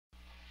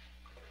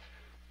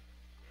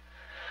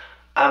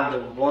I'm the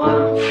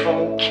one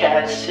from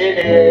Cat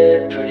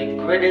City, pretty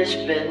gritty,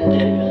 spittin',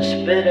 dippin',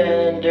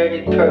 spittin',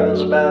 dirty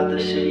pearls about the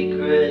city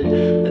grid.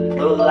 The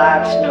glow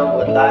lights know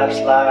what life's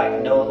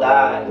like, no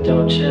lie,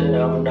 don't you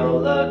know, no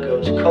luck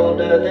goes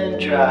colder than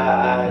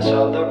dry ice.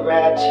 All the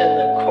rats in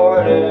the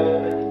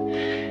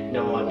quarter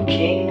know I'm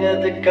king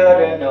of the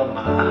gutter, know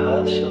my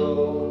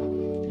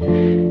hustle,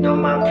 know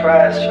my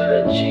price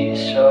for a G,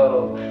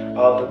 so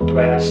all the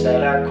brats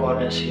that I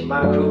corner see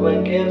my crew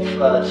and get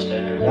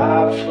flustered.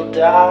 Artful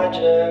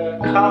dodger,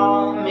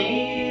 call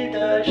me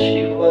the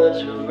she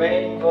was a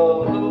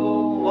rainbow.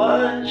 Who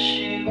was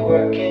she?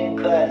 Working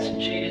class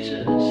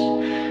Jesus,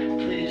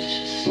 please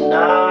just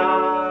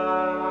knock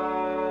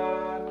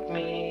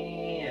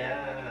me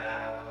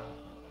out.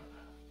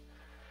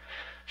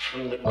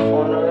 From the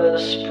corner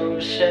of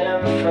Spruce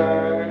and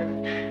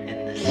Fern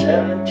in the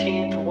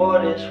 17th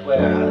Ward is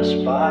where our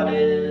spot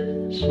is.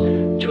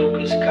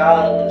 Jokers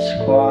call it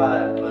the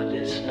squad, but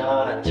it's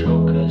not.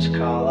 Tokers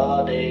call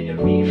all day to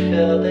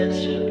refill their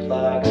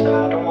ziplocs.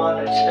 I don't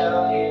want to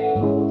tell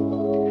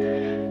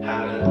you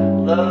how to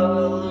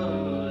love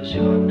or lose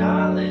your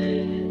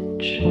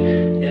knowledge.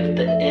 If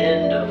the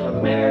end of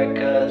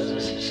America is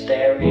this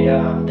hysteria,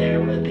 I'm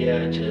there with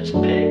you, just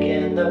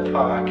picking the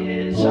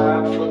pockets.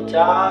 Artful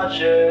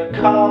dodger,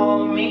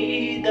 call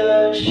me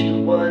the she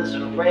was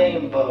a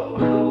rainbow.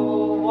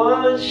 Who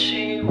was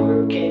she?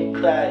 Working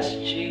class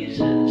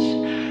Jesus,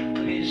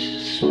 please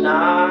just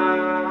knock